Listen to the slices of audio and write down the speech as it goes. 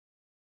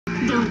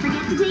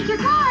to take your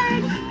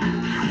card.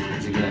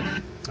 What'd you get?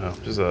 Oh,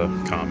 just a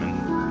common.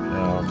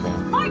 Oh, okay.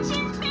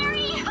 Fortune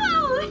fairy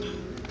ho!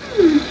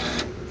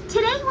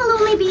 Today will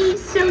only be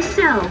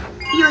so-so.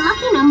 Your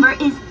lucky number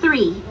is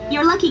 3.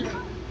 Your lucky...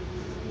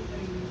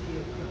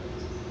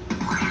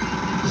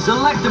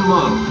 Select a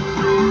mode.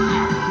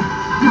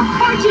 Your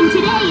fortune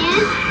today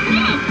is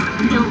this.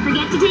 Don't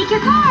forget to take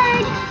your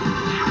card.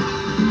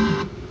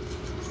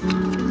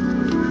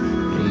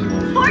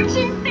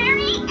 Fortune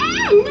fairy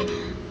N.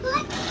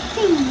 Let's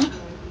see.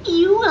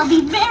 You will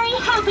be very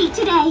happy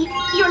today.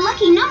 Your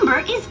lucky number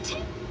is 2.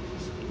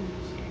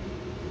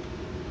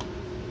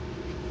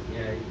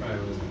 Yeah, you probably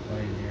wasn't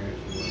playing here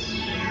if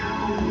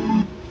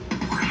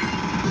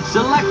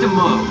Select a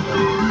mode.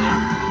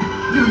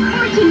 Your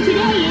fortune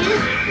today is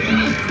this.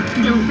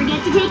 Don't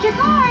forget to take your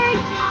card.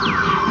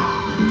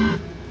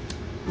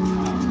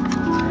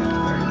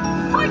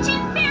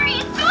 Fortune fairy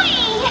 3.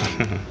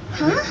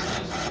 Huh?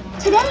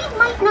 Today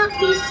might not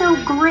be so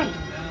great.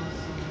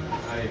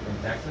 Are you from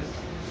Texas?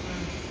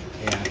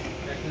 Yeah,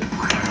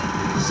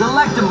 Texas.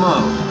 Select a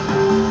mode.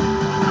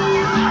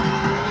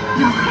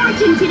 Your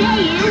fortune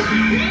today is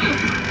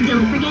this.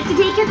 Don't forget to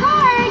take your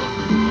card.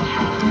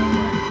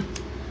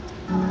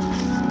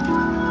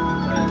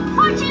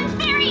 Fortune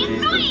fairy 3.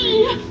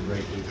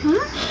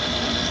 Huh?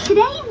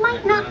 Today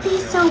might not be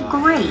so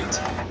great.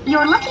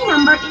 Your lucky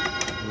number is... You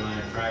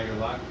want to try your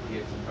luck?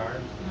 Get some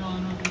cards? No,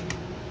 no.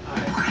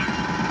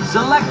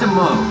 Select a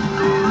mode.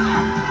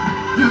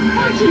 Your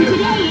fortune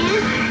today is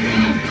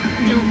this.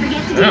 Don't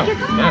forget to take your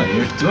card. Yeah,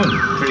 you're doing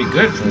pretty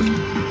good for.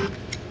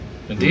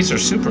 But these are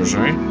supers,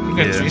 right? You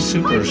got 3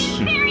 supers.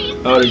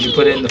 Oh, did you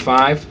put in the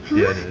 5?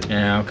 Yeah, I did.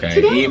 Yeah, okay.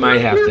 Today You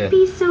might have not to.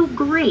 be so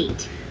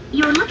great.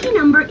 Your lucky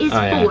number is 4.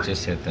 Oh yeah,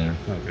 just hit there.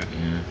 Okay.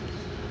 Yeah.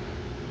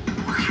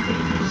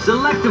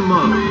 Select a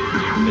mode.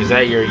 Is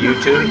that your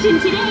YouTube? Fortune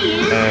today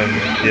is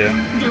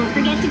Yeah. Don't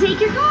forget to take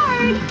your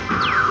card.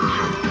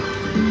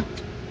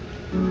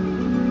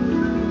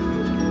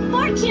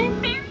 Fortune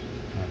fairy.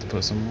 I have to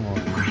put some more.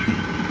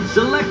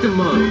 Select a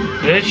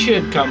mode. It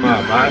should come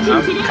up. I'm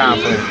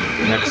confident.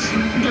 Next.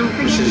 Don't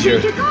forget This to is take your.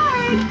 your card.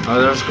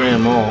 Oh, there's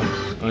Grand Mole.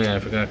 Oh yeah, I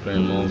forgot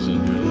Grand Mole's in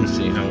here. Let's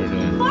see how we're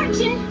doing.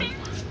 Fortune fairy.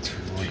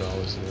 $2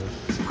 more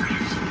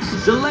there.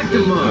 Select a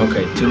mode.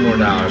 Okay, $2 more.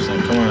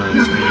 Then come on.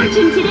 Your It's gonna be.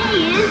 fortune today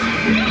is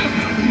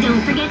this.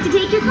 Don't forget to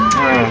take your card.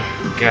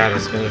 Oh God,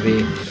 it's gonna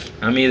be.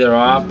 I'm either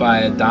off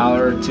by $1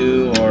 or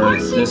 $2, or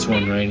it's this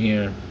one right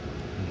here.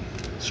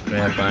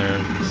 Scrap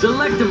iron.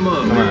 Select a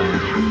mode. Come on.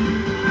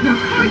 Your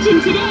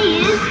fortune today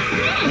is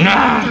this.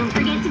 Nah. Don't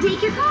forget to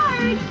take your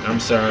card. I'm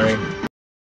sorry.